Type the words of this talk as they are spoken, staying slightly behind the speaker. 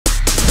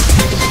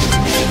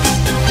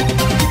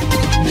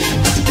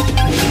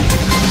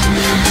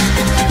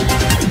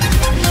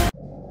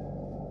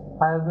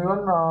Hi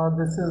everyone,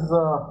 this is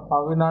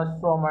Avinash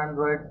from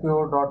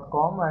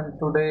Androidpure.com, and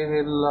today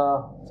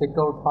we'll check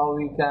out how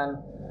we can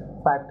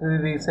factory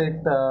reset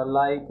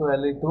LeEco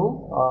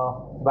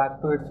LE2 back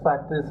to its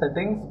factory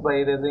settings by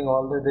erasing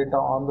all the data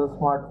on the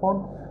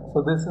smartphone.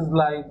 So this is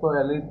LeEco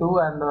LE2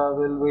 and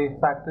we'll be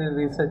factory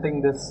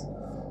resetting this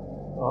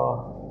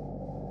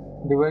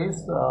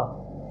device.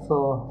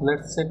 So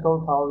let's check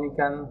out how we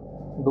can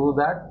do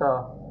that.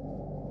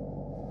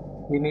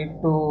 We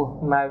need to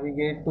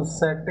navigate to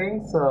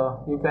settings.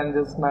 You can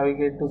just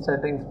navigate to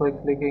settings by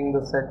clicking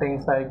the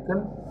settings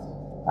icon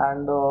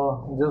and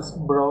just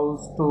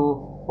browse to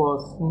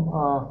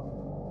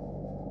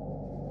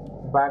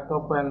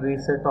backup and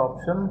reset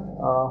option.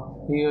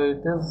 Here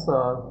it is,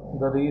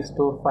 the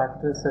restore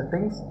factory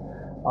settings.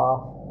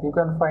 You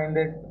can find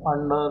it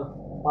under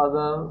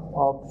other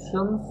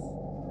options.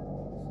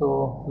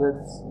 So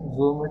let's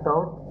zoom it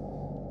out.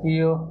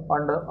 Here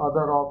under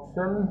other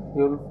option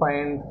you will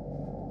find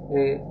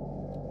a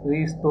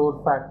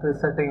restore factory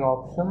setting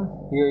option.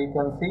 Here you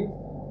can see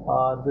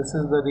this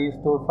is the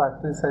restore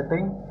factory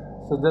setting.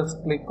 So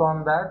just click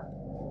on that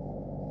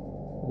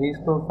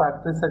restore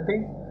factory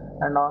setting,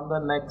 and on the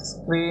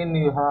next screen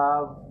you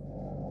have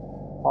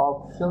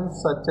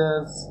options such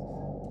as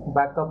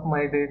backup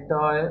my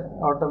data,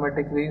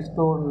 automatic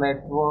restore,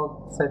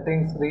 network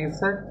settings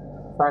reset,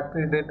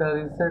 factory data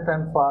reset,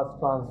 and fast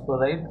transfer,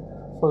 right?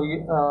 So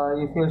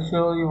if you're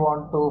sure you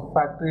want to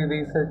factory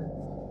reset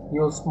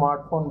your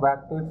smartphone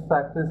back to its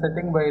factory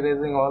setting by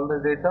erasing all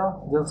the data,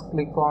 just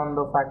click on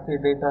the factory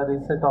data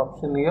reset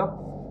option here.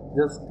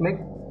 Just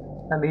click,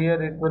 and here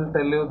it will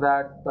tell you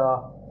that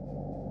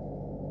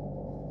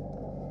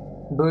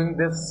doing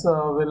this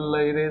will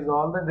erase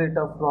all the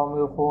data from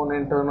your phone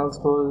internal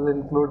storage,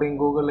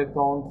 including Google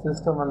account,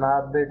 system and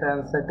app data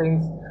and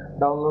settings,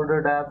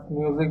 downloaded apps,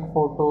 music,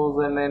 photos,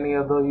 and any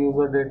other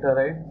user data,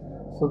 right?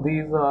 So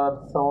these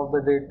are some of the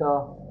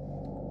data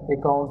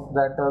accounts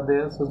that are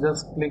there. So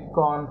just click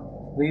on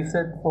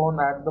reset phone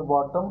at the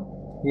bottom.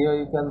 Here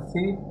you can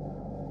see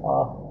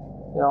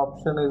the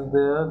option is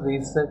there,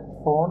 reset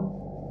phone,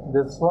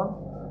 this one.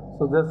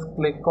 So just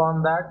click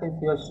on that if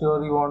you are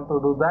sure you want to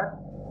do that,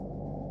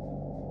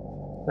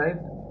 right?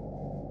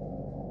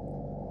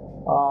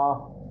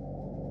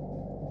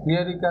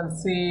 Here you can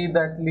see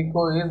that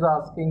LeEco is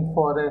asking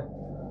for a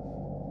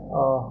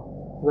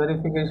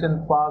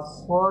verification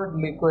password.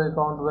 LeEco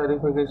account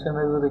verification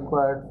is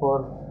required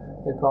for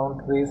account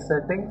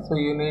resetting. So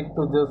you need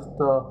to just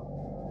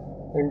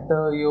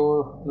enter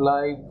your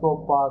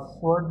LeEco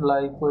password,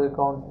 LeEco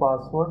account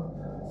password.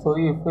 So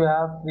if you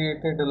have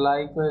created a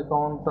LeEco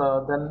account,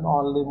 then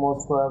only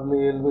most probably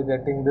you'll be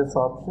getting this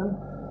option.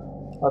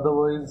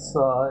 Otherwise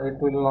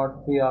it will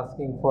not be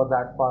asking for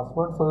that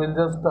password. So we'll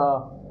just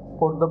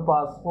put the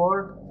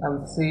password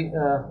and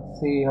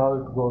see how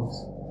it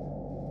goes.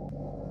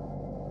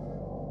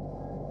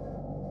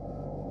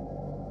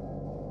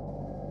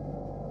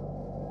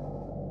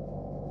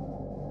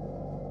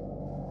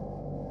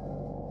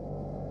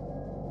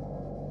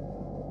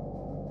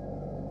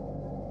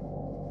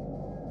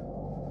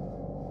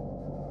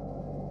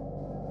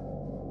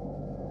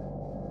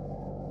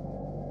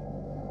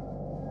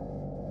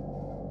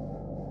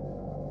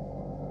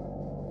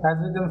 As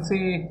you can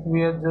see,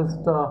 we have just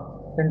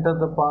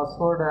entered the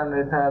password and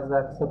it has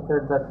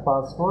accepted that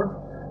password,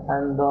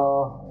 and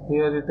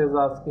here it is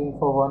asking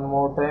for one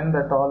more time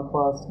that all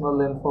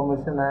personal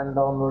information and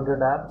downloaded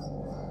apps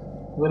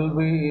will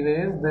be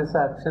erased. This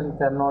action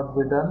cannot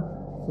be done.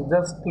 So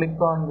just click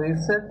on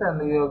reset and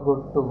you are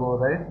good to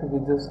go, right? If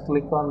you just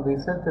click on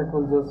reset, it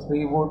will just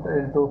reboot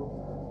into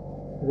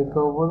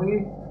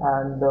recovery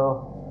and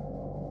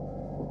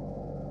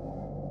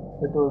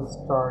it will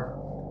start,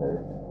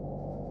 right?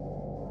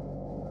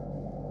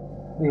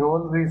 The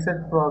whole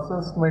reset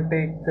process may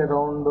take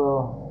around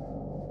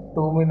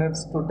 2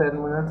 minutes to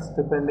 10 minutes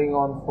depending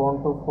on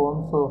phone to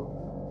phone. So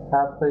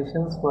have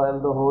patience while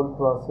the whole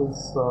process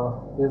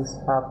is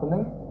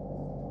happening.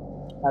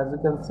 As you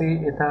can see,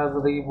 it has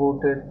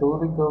rebooted to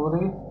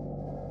recovery,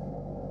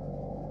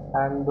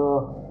 and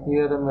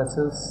here a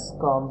message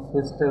comes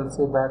which tells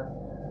you that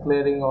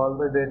clearing all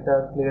the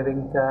data,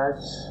 clearing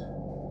cache,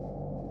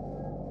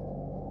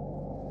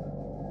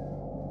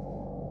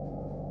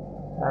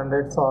 and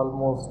it's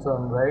almost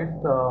done, right?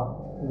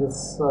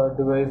 This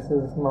device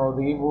is now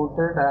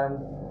rebooted and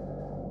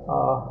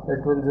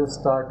it will just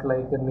start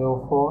like a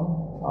new phone.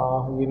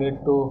 You need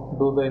to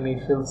do the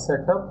initial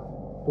setup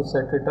to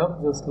set it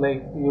up just like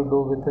you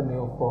do with a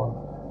new phone.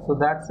 So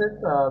that's it.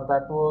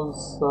 That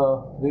was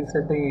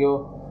resetting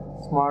your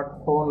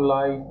smartphone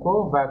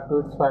LeEco back to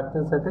its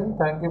factory setting.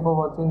 Thank you for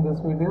watching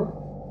this video.